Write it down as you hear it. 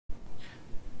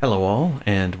Hello all,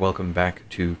 and welcome back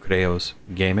to Chreos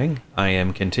Gaming. I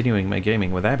am continuing my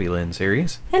Gaming with Abby Lynn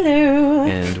series. Hello!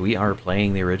 And we are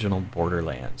playing the original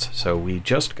Borderlands. So we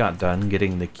just got done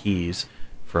getting the keys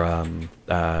from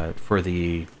for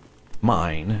the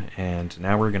mine, and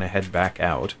now we're going to head back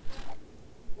out.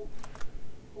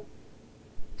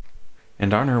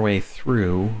 And on our way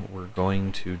through, we're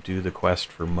going to do the quest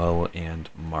for Moe and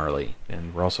Marley.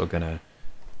 And we're also going to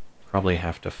probably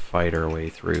have to fight our way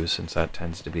through, since that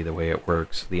tends to be the way it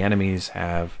works. The enemies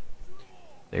they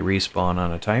respawn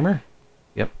on a timer.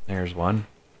 Yep, there's one.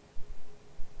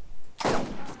 Well,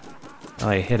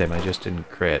 I hit him, I just didn't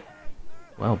crit.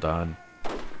 Well done.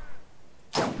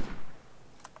 I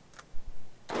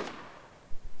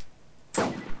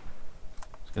was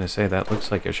gonna say, that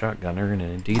looks like a shotgunner, and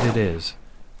indeed it is.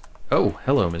 Oh,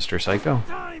 hello, Mr. Psycho.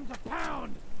 Time to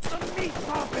pound the meat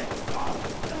puppet.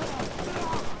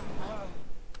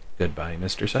 Goodbye,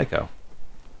 Mr. Psycho.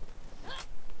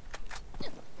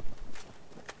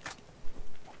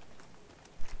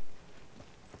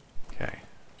 Okay.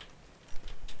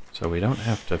 So we don't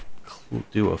have to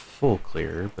do a full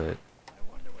clear, but...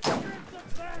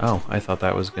 Oh, I thought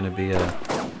that was going to be a...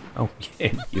 Oh,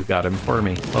 you got him for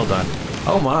me. Well done.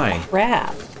 Oh my!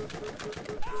 Crap.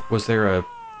 Was there a...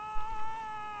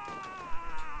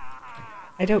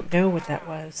 I don't know what that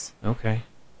was. Okay.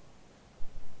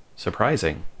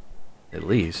 Surprising. At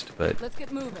least, but... Let's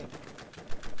get moving.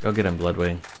 Go get him,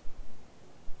 Bloodwing.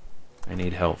 I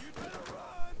need health.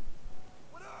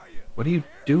 What are you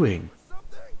doing?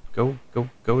 Go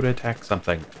to attack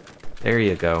something. There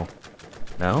you go.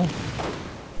 No?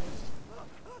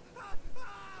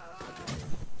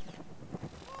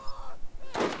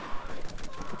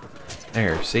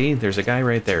 There, see? There's a guy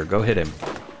right there. Go hit him.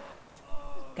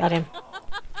 Got him.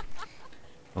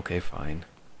 Okay, fine.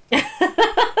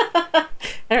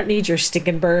 I don't need your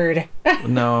stinking bird.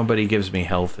 No, but he gives me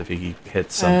health if he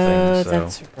hits something, oh, so...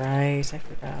 that's right. I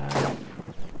forgot.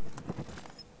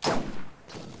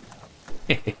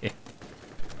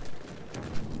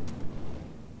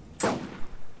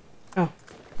 Oh.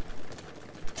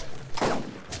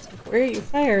 Where are you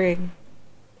firing?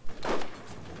 I'm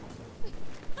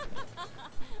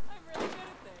really good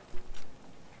at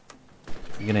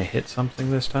this. You gonna hit something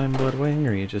this time, Bloodwing, or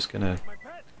are you just gonna...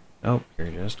 Nope, you're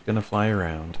just gonna fly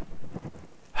around.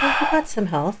 Oh, you got some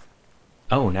health.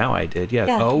 Oh, now I did, yes.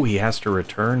 Yeah. Oh, he has to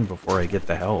return before I get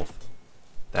the health.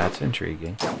 That's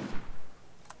intriguing.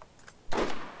 There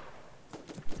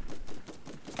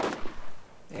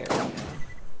we go.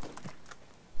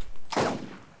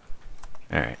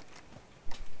 Alright.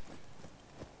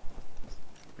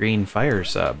 Green fire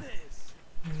sub.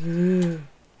 Ooh.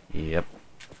 Yep.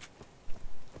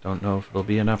 Don't know if it'll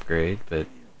be an upgrade, but...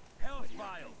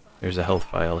 There's a health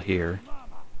file here.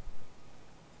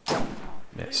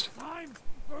 Missed. Time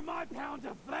for my pound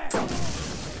of flesh.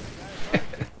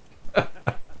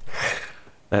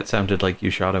 That sounded like you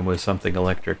shot him with something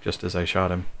electric just as I shot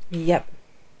him. Yep.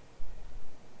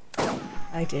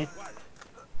 I did.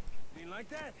 You like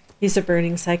that? He's a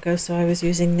burning psycho, so I was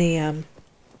using the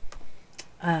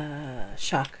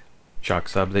shock. Shock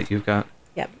sub that you've got?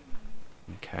 Yep.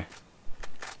 Okay.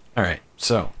 Alright,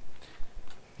 so...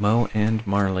 Moe and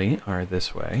Marley are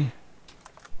this way.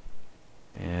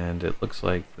 And it looks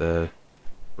like the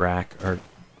rack are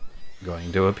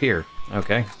going to appear.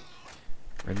 Okay.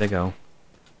 Where'd they go?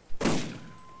 We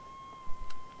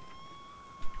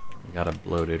got a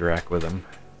bloated rack with them.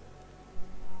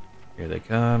 Here they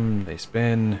come, they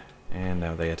spin, and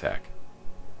now they attack.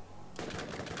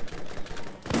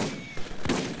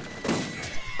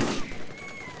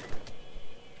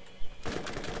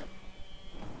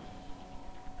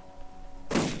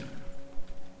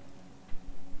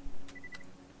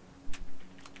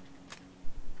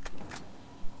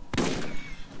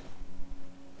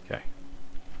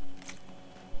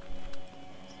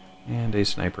 And a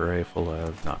sniper rifle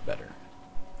of not better.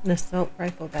 An assault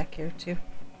rifle back here, too.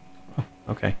 Oh,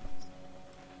 okay.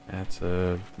 That's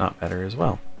not better as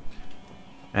well.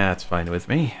 That's fine with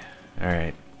me.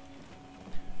 Alright.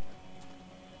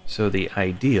 So the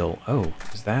ideal... Oh,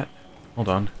 is that... Hold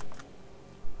on.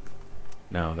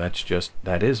 No, that's just...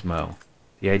 That is Moe.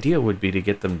 The ideal would be to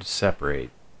get them to separate.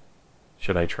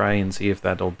 Should I try and see if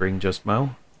that'll bring just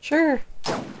Moe? Sure.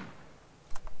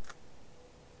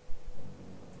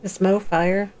 Is Moe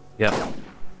fire? Yep.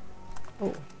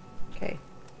 Oh, okay.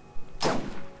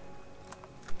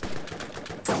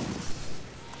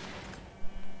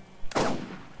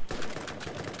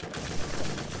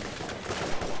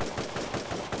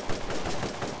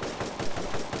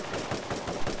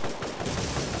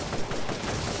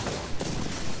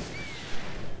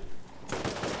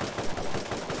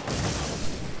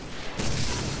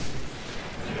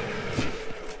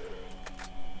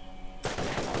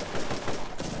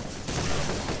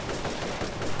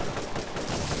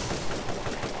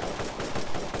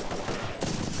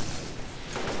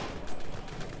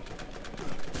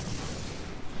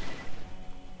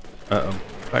 Uh-oh.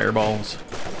 Fireballs.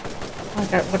 Oh, I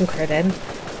got one crit in.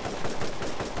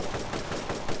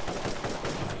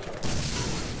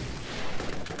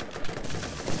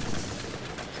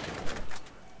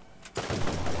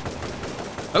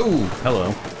 Oh,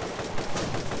 hello.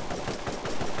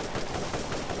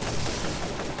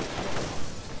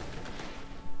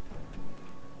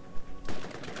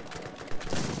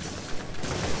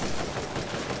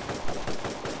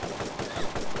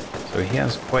 So he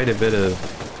has quite a bit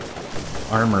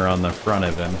of armor on the front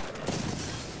of him.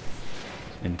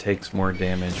 And takes more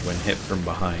damage when hit from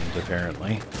behind,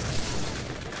 apparently.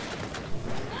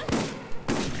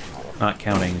 Not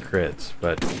counting crits,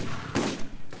 but...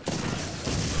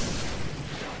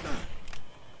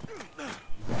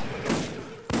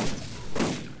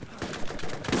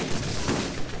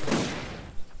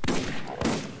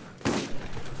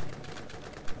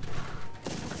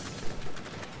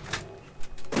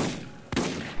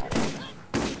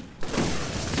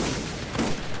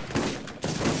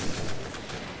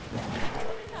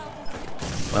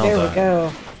 Well There done. we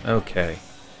go. Okay.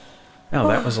 Now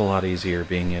that was a lot easier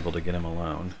being able to get him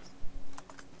alone.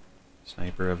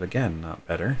 Sniper of again, not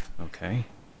better. Okay.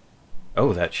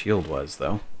 Oh, that shield was,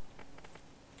 though.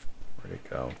 Where'd it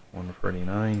go?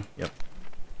 149? Yep.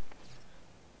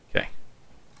 Okay.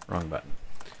 Wrong button.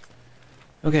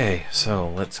 Okay, so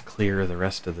let's clear the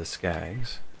rest of the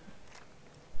skags.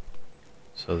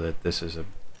 So that this is a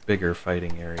bigger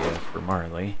fighting area for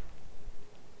Marley.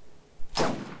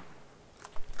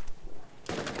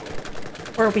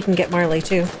 Or we can get Marley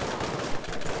too.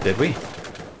 Did we?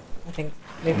 I think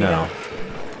maybe No. not.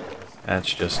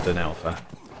 That's just an alpha.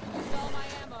 All my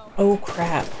ammo. Oh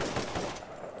crap.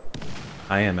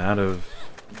 I am out of...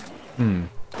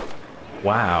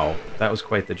 Wow, that was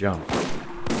quite the jump.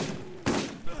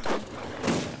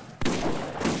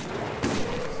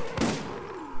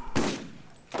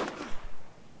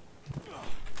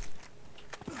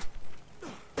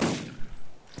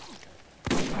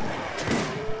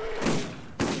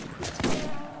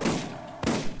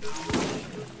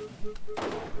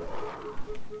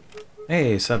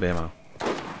 Hey, sub ammo.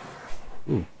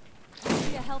 Ooh.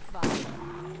 Need a health vial.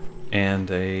 And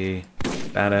a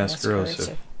badass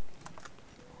corrosive.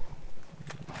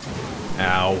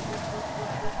 Ow.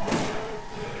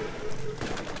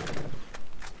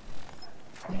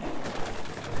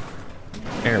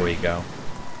 There we go.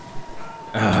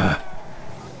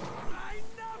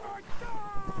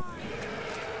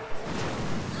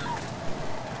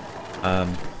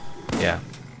 Yeah.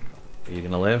 Are you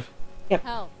gonna live?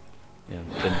 Health. Yeah.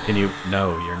 Then can you?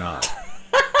 No, you're not.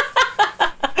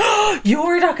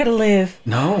 You're not gonna live.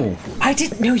 No. I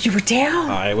didn't know you were down.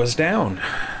 I was down.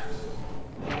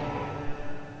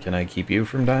 Can I keep you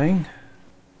from dying?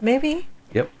 Maybe.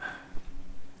 Yep.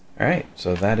 Alright,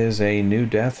 so that is a new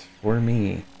death for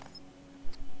me.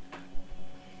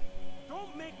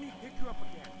 Don't make me pick you up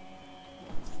again.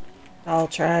 I'll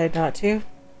try not to.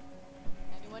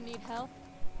 Anyone need help?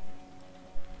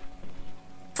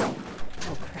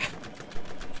 Oh crap.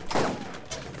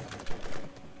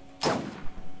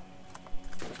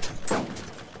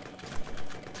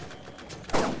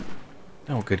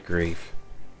 Oh, good grief.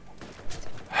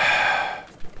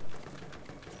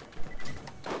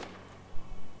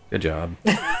 Good job.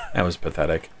 That was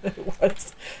pathetic. It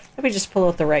was. Let me just pull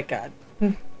out the right gun.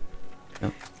 Yep.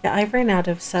 Yeah, I ran out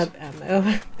of sub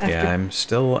ammo. Yeah, I'm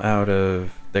still out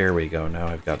of... There we go. Now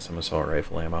I've got some assault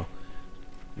rifle ammo.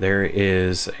 There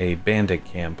is a bandit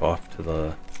camp off to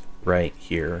the right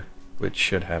here, which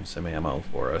should have some ammo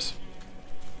for us.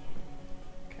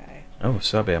 Okay. Oh,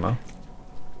 sub ammo.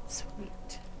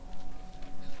 Sweet.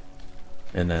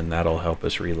 And then that'll help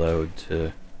us reload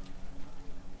to...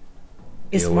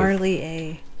 Is deal with- Marley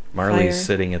a Marley's fire?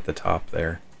 sitting at the top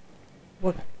there.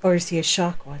 What, or is he a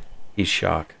shock one? He's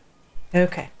shock.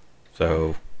 Okay.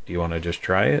 So, do you want to just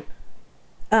try it?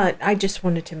 I just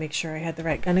wanted to make sure I had the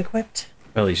right gun equipped.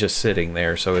 Well, he's just sitting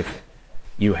there, so if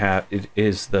you have...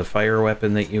 Is the fire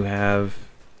weapon that you have...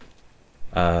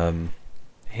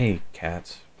 Hey,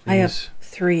 cats, please. I have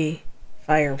 3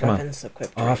 fire Come on. weapons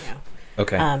equipped Off. right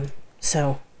Okay. now.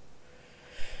 So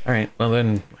Alright, well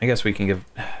then, I guess we can give...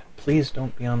 Please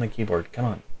don't be on the keyboard. Come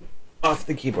on. Off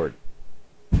the keyboard.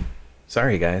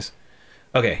 Sorry, guys.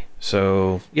 Okay,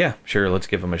 so, yeah, sure, let's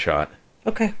give him a shot.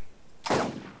 okay.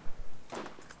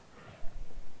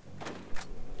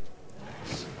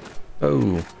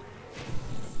 Oh.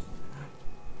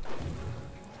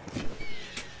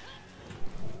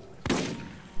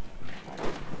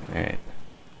 Alright.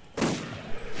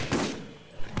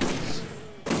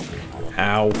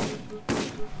 Ow.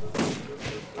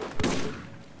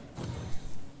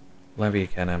 Levy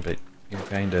cannon, but You're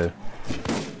kinda...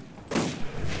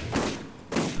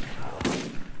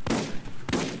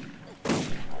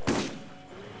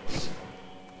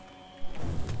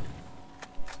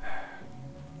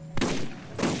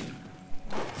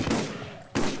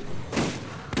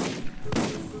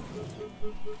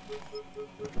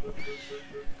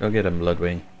 Go get him,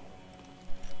 Bloodwing.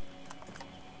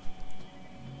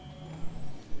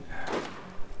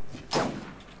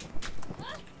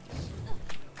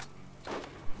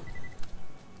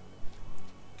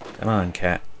 Come on,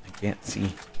 cat. I can't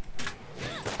see.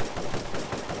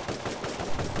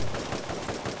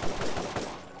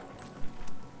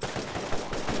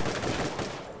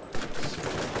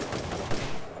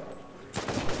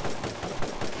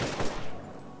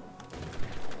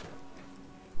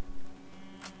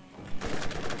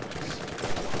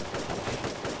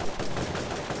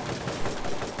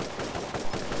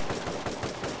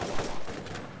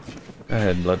 Go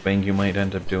ahead, Bloodwing. You might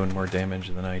end up doing more damage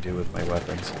than I do with my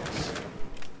weapons.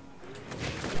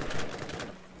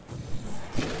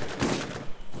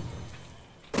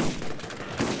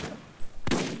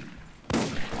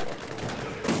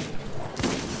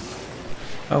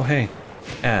 Oh, hey.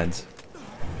 Ads.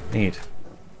 Neat.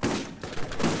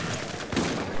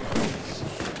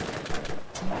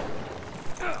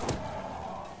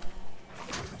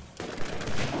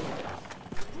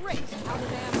 Great. Out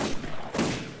of ammo.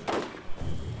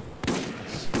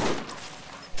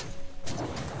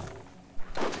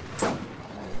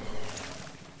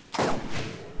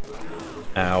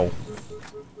 Ow.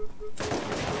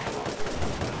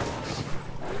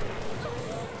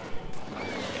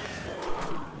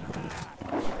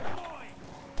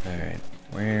 Alright,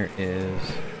 where is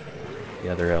the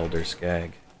other elder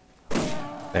skag?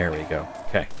 There we go.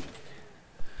 Okay.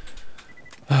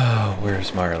 Oh,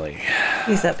 where's Marley?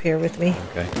 He's up here with me.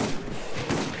 Okay.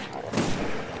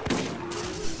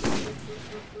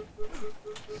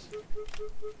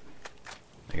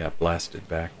 I got blasted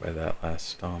back by that last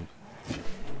stomp.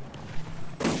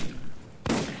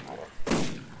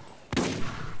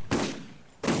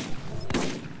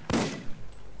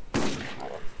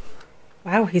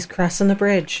 Wow, he's crossing the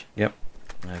bridge. Yep.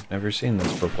 I've never seen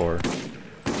this before.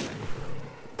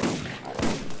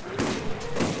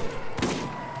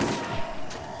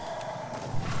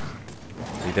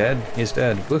 Is he dead? He's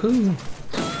dead. Woohoo!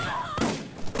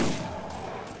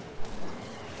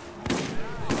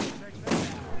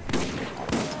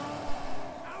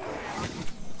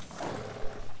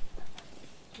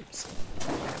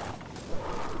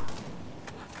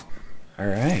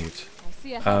 Alright. I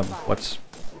see a health bar. What's...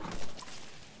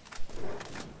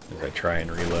 As I try and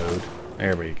reload.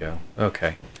 There we go.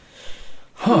 Okay.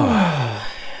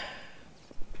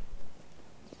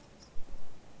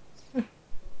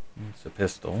 It's a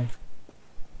pistol.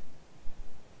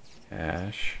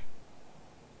 Cash.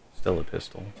 Still a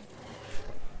pistol.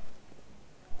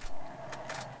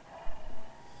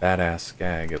 Badass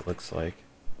skag, it looks like.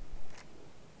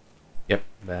 Yep,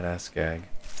 badass skag.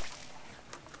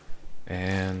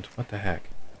 And what the heck?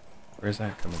 Where's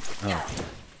that coming from? Oh.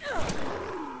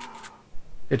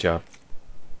 Good job.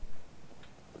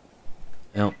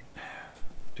 Well,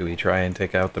 do we try and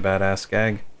take out the badass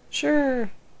skag?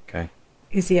 Sure. Okay.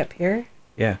 Is he up here?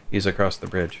 Yeah, he's across the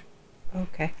bridge.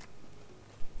 Okay.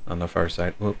 On the far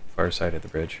side. Whoop, far side of the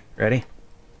bridge. Ready?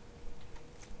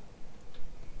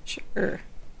 Sure.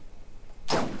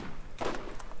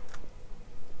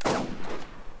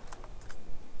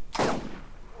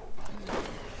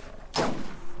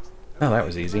 Oh, that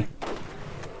was easy.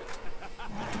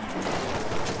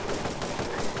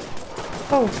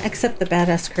 Oh, except the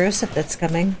badass corrosive that's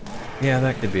coming. Yeah,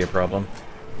 that could be a problem.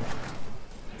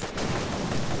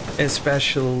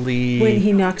 Especially... When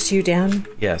he knocks you down?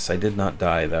 Yes, I did not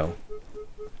die, though.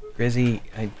 Grizzy,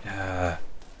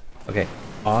 okay,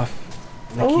 off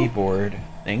the keyboard.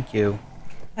 Thank you.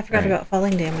 I forgot about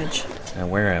falling damage. Now,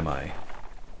 where am I?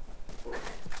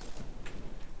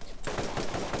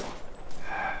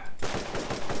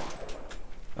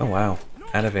 Oh, wow.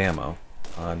 Out of ammo.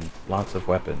 On lots of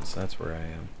weapons. That's where I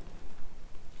am.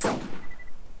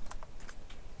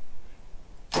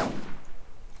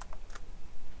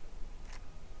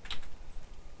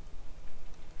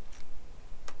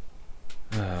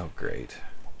 Oh, great.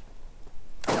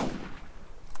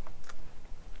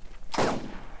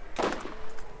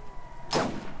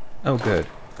 Oh, good.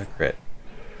 A crit.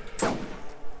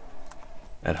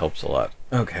 That helps a lot.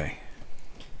 Okay.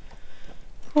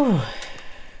 Whew.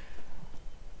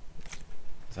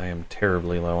 I am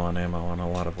terribly low on ammo on a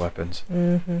lot of weapons.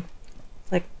 Mm-hmm.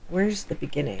 It's like, where's the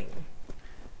beginning?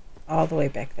 All the way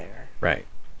back there. Right.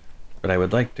 But I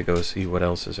would like to go see what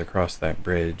else is across that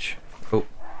bridge. Oh.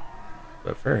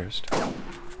 But first,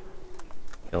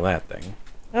 kill that thing.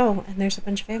 Oh, and there's a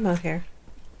bunch of ammo here.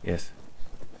 Yes.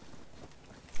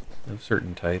 Of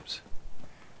certain types.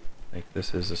 Like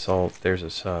this is assault, there's a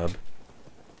sub.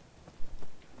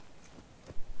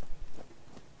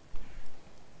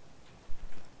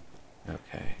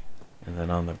 Okay. And then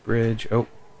on the bridge, oh.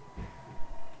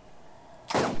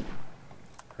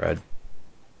 Crud.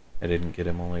 I didn't get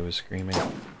him while he was screaming.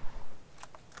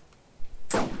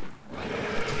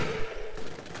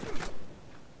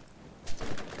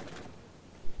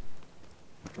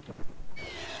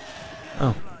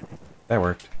 Oh, that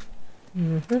worked.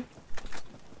 Mm-hmm.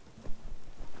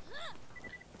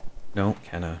 No,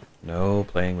 Kenna. No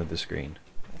playing with the screen.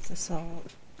 That's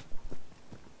assault.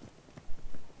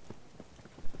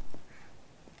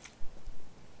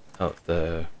 Oh,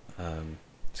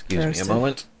 excuse me a Corrosive.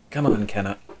 moment. Come on,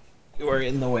 Kenna. You are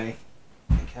in the way.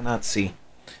 I cannot see.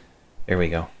 There we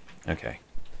go. Okay.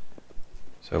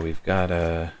 So we've got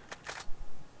a...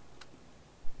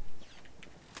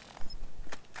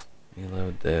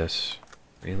 Reload this.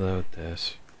 Reload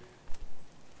this.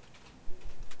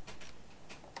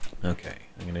 Okay,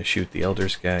 I'm going to shoot the Elder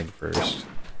Skag first.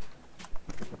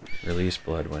 Release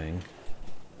Bloodwing.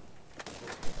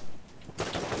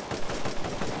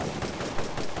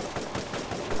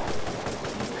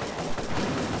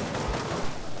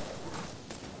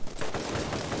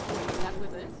 That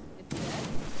was it. It's dead.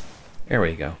 There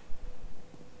we go.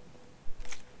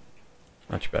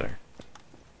 Much better.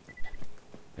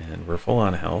 And we're full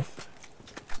on health.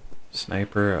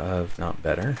 Sniper of not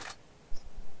better.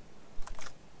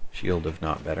 Shield of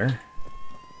not better.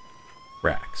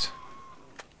 Racks.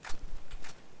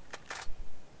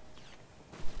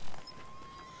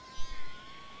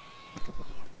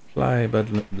 Fly,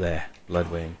 bleh,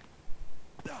 Bloodwing.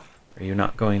 Are you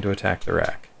not going to attack the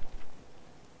rack?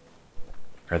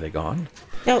 Are they gone?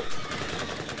 Nope.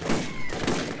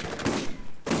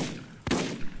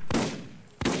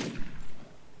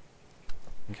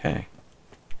 Okay.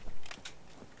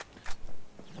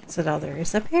 Is that all there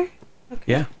is up here? Okay.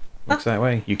 Yeah, looks that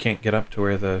way. You can't get up to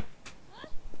where the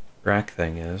rack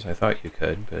thing is. I thought you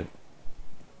could, but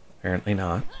apparently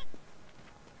not.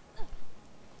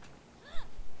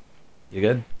 You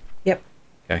good? Yep.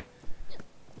 Okay.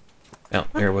 Now,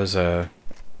 there was a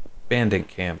bandit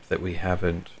camp that we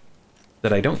haven't...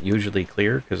 that I don't usually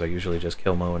clear, because I usually just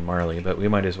kill Moe and Marley, but we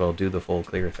might as well do the full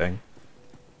clear thing.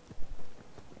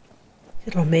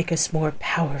 It'll make us more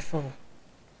powerful.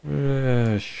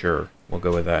 Sure. We'll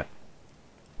go with that.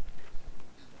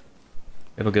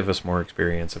 It'll give us more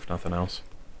experience, if nothing else.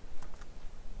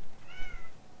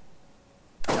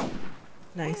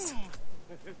 Nice.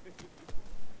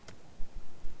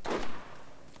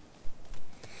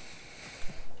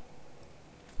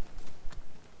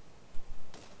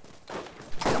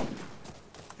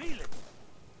 Feel it.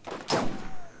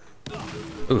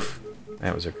 Oof.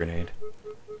 That was a grenade.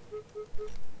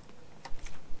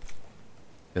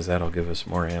 Because that'll give us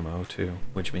more ammo, too.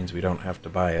 Which means we don't have to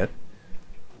buy it.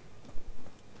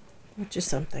 Which is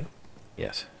something.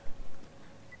 Yes.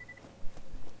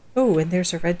 Oh, and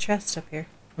there's a red chest up here.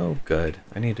 Oh, good.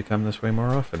 I need to come this way more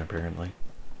often, apparently.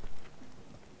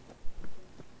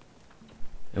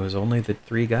 It was only the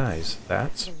 3 guys.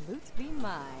 That's... The loot be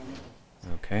mine.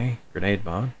 Okay. Grenade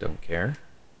bomb. Don't care.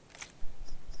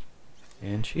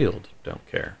 And shield. Don't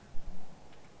care.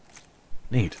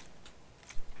 Neat.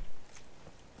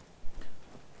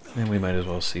 And we might as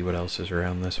well see what else is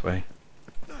around this way.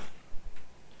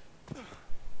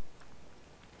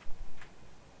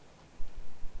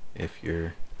 If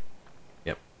you're...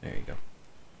 Yep, there you go.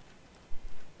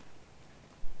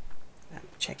 I'm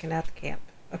checking out the camp.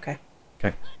 Okay.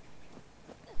 Okay.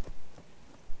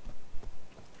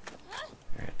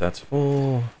 Alright, that's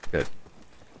full. Good.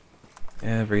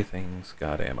 Everything's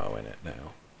got ammo in it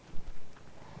now.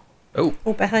 Oh,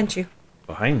 Oh, behind you.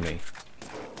 behind me.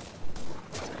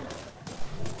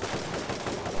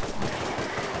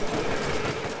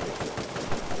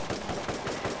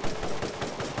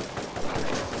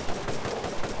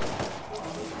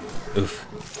 Oof.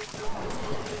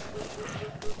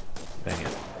 Dang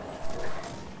it.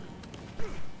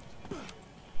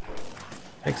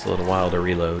 Takes a little while to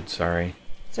reload, sorry.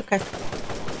 It's okay.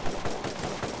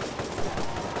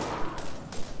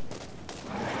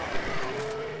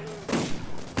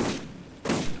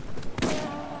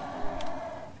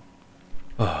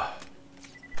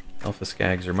 Alpha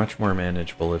skags are much more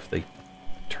manageable if they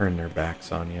turn their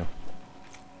backs on you.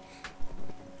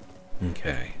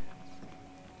 Okay.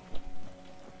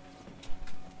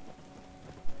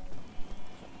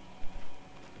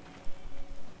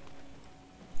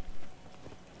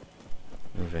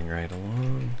 Moving right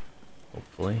along.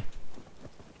 Hopefully.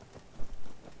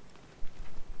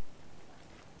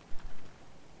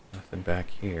 Nothing back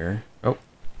here. Oh,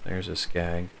 there's a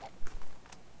skag.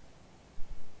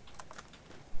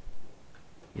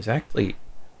 He's actually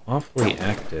awfully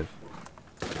active.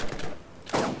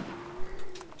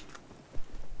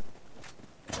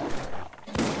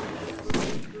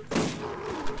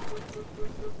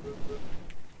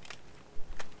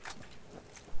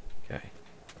 Okay.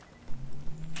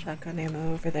 Shotgun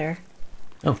ammo over there.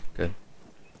 Oh, good.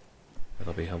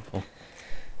 That'll be helpful.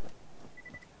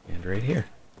 And right here.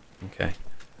 Okay.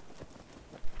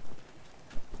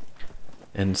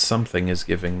 And something is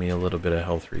giving me a little bit of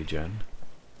health regen.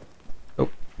 Oh,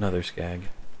 another skag.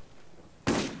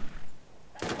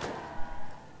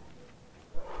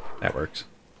 That works.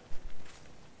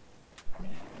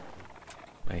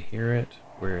 I hear it.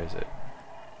 Where is it?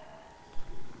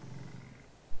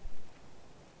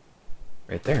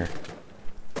 Right there.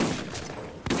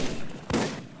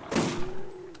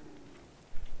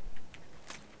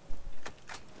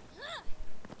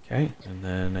 Okay, and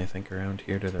then I think around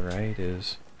here to the right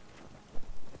is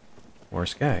more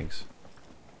skags.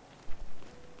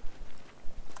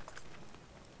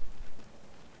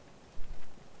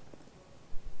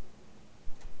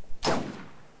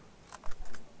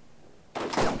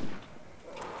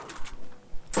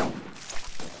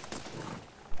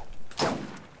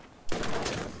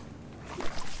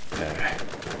 Okay.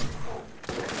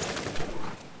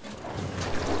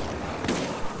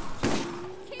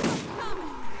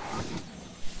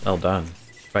 Well done.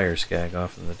 Fire skag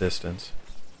off in the distance.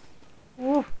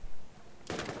 Ooh.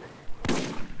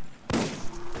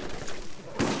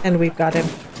 And we've got him.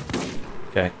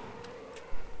 Okay.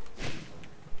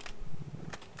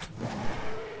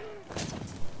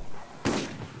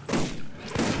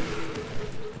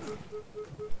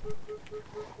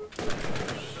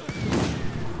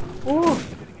 Ooh.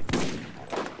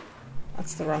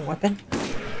 That's the wrong weapon.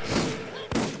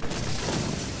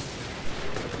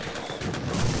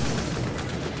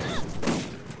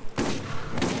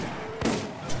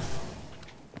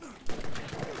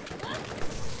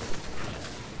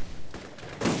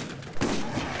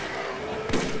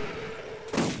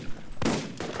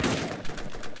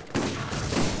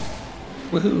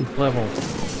 Woohoo! Level.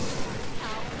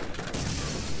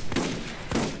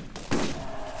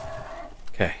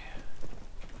 Okay.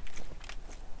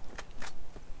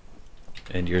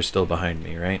 And you're still behind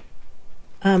me, right?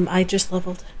 I just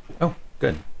leveled. Oh,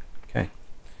 good. Okay.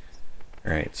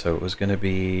 Alright, so it was going to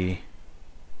be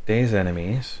daze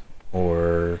enemies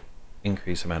or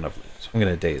increase amount of loot. So I'm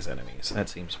going to daze enemies. That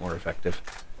seems more effective.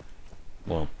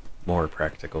 Well, more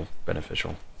practical,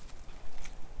 beneficial.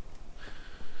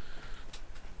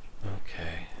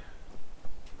 Okay.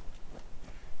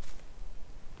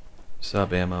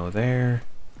 Sub ammo there.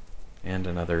 And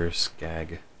another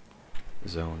skag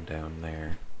zone down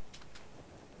there.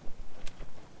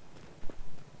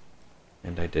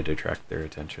 And I did attract their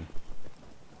attention.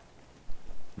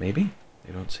 Maybe?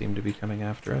 They don't seem to be coming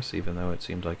after us, even though it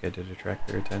seemed like I did attract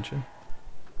their attention.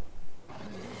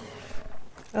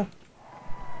 Oh.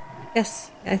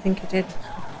 Yes, I think you did.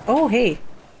 Oh, hey.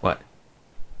 What?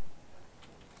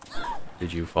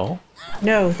 Did you fall?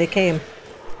 No, they came.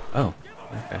 Oh,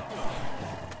 okay.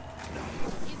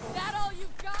 Is that all you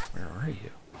got? Where are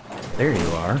you? There you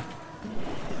are.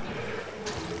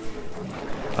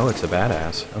 Oh, it's a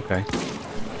badass. Okay.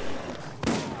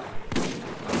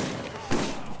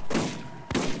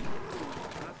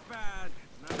 Not bad.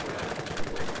 Not bad.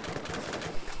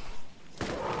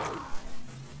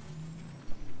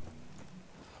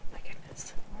 My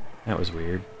goodness. That was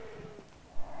weird.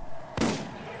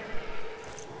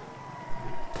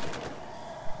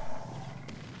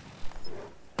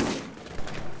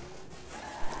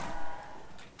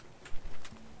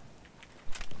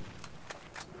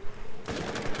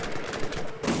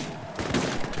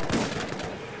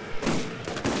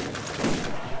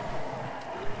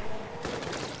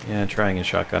 Yeah, trying a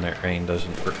shotgun at range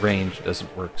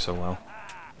doesn't work so well.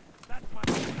 That's my...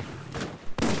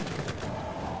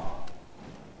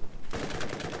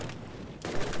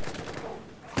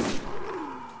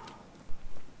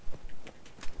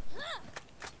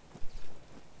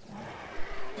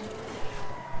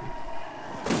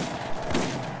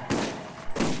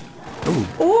 Ooh.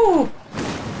 Ooh!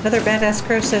 Another badass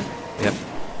corrosive. Yep.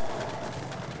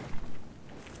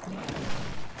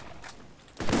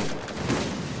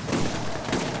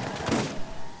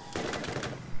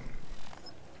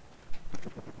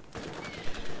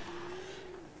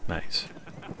 Nice.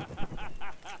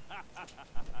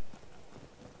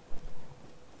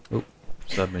 Oop,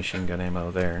 submachine gun ammo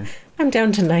there. I'm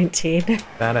down to 19.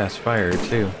 Badass fire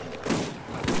too.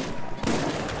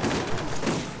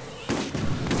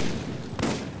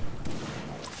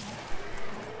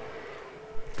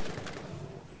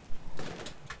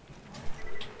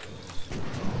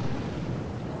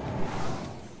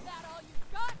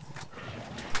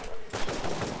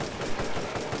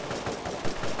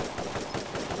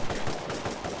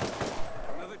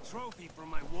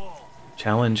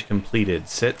 Challenge completed.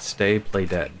 Sit, stay, play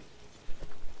dead.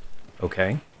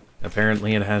 Okay.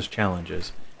 Apparently it has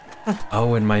challenges.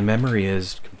 Oh, and my memory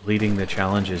is completing the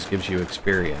challenges gives you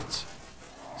experience.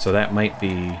 So that might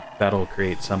be... that'll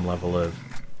create some level of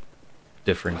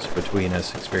difference between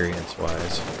us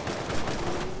experience-wise.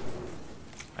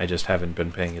 I just haven't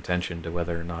been paying attention to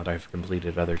whether or not I've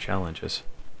completed other challenges.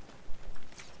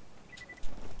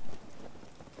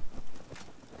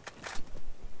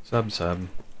 Sub.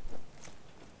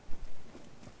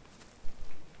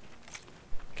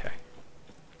 Okay.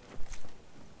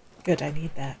 Good, I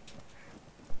need that.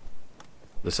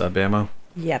 The sub ammo?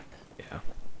 Yep. Yeah.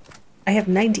 I have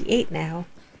 98 now.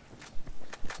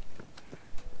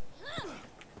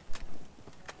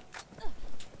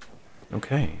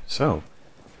 Okay, so...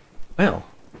 well,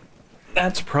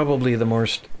 that's probably the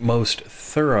most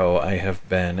thorough I have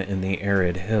been in the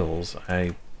Arid Hills,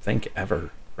 I think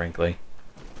ever, frankly.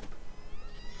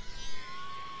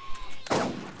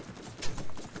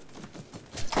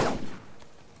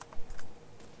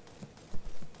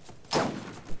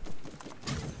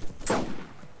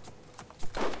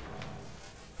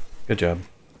 Good job.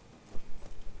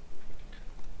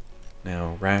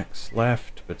 Now, racks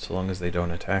left, but so long as they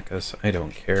don't attack us, I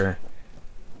don't care.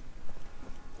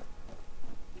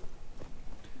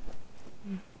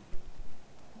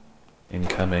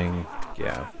 Incoming,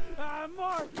 yeah.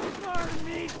 More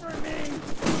meat for me!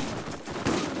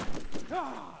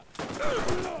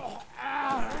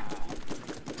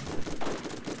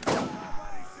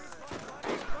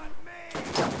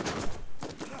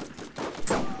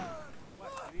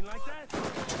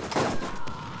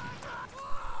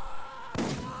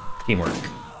 Teamwork.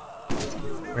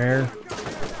 Where?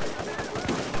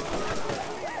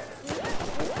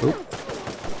 Oop.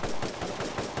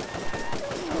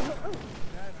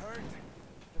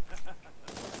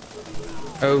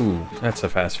 Oh, that's a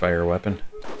fast fire weapon.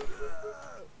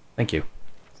 Thank you.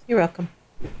 You're welcome.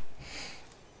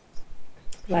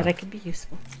 Glad I could be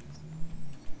useful.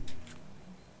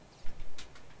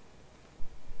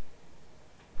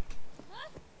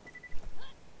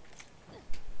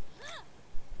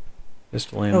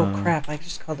 Pistol ammo. Oh crap, I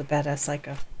just called a badass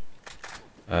psycho.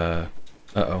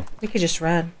 Uh-oh. We could just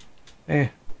run. Eh.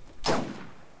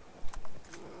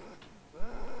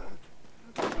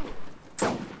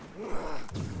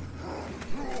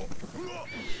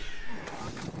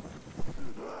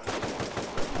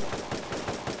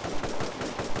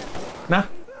 Nah,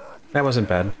 that wasn't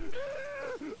bad.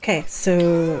 Okay,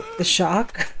 so the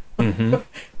shock Mm-hmm.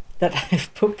 that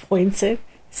I've put points in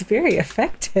is very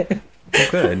effective. Oh,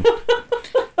 good.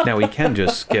 Now we can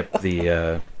just skip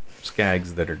the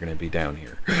skags that are going to be down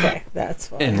here Okay, that's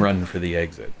fine. and run for the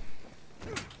exit,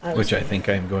 I was which I think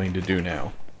I'm going to do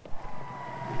now.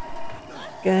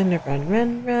 gonna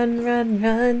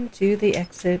run to the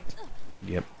exit.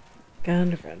 Yep.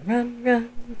 Gonna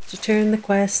run to turn the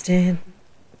quest in.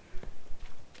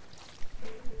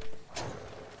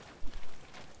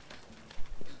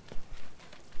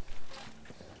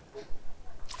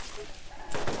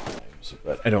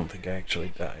 But I don't think I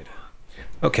actually died.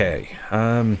 Okay.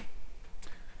 Oh,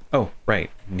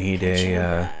 right. Need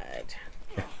a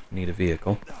need a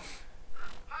vehicle. Hey, let's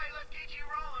get you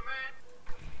rolling, man.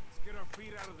 Let's get our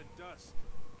feet out of the dust.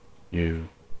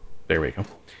 There we go.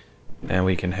 Now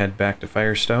we can head back to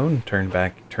Firestone,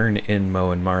 turn in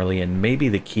Moe and Marley, and maybe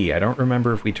the key. I don't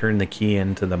remember if we turn the key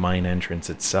into the mine entrance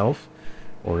itself,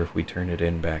 or if we turn it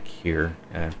in back here.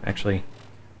 Actually,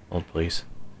 hold please.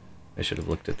 I should have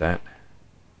looked at that.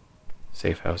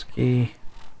 Safe house key.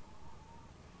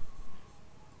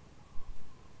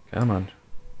 Come on.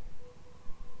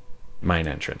 Mine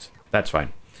entrance. That's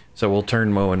fine. So we'll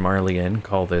turn Moe and Marley in,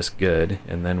 call this good,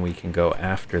 and then we can go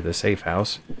after the safe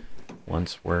house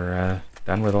once we're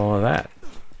done with all of that.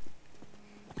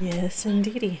 Yes,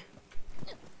 indeedy.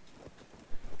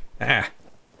 Ah!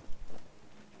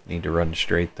 Need to run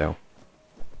straight, though.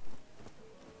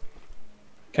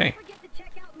 Okay.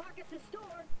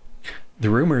 The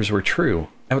rumors were true.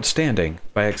 Outstanding.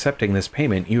 By accepting this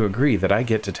payment, you agree that I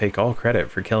get to take all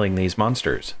credit for killing these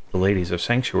monsters. The ladies of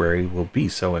Sanctuary will be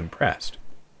so impressed.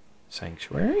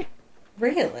 Sanctuary?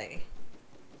 Really?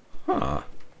 Huh.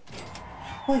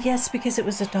 Well, yes, because it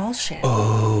was a doll ship.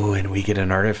 Oh, and we get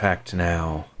an artifact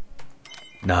now.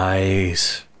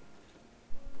 Nice.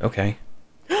 Okay.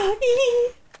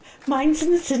 Mine's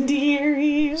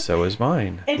incendiary. So is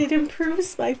mine. And it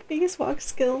improves my phase walk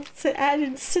skill to add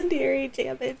incendiary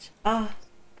damage. Ah.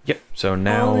 Yep, so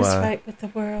now all is right with the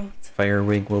world.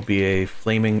 Firewing will be a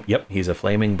flaming... Yep, he's a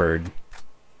flaming bird.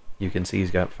 You can see he's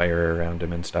got fire around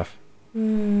him and stuff.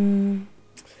 I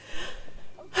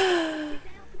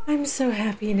I'm so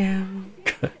happy now.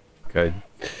 Good.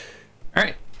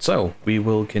 Alright, so we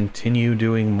will continue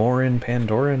doing more in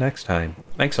Pandora next time.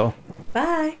 Thanks all.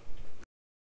 Bye.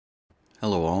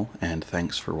 Hello all, and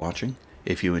thanks for watching.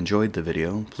 If you enjoyed the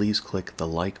video, please click the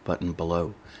like button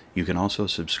below. You can also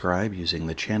subscribe using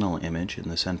the channel image in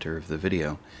the center of the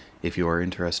video. If you are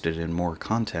interested in more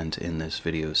content in this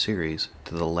video series,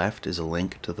 to the left is a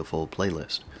link to the full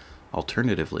playlist.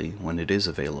 Alternatively, when it is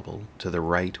available, to the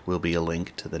right will be a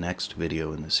link to the next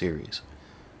video in the series.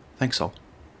 Thanks all.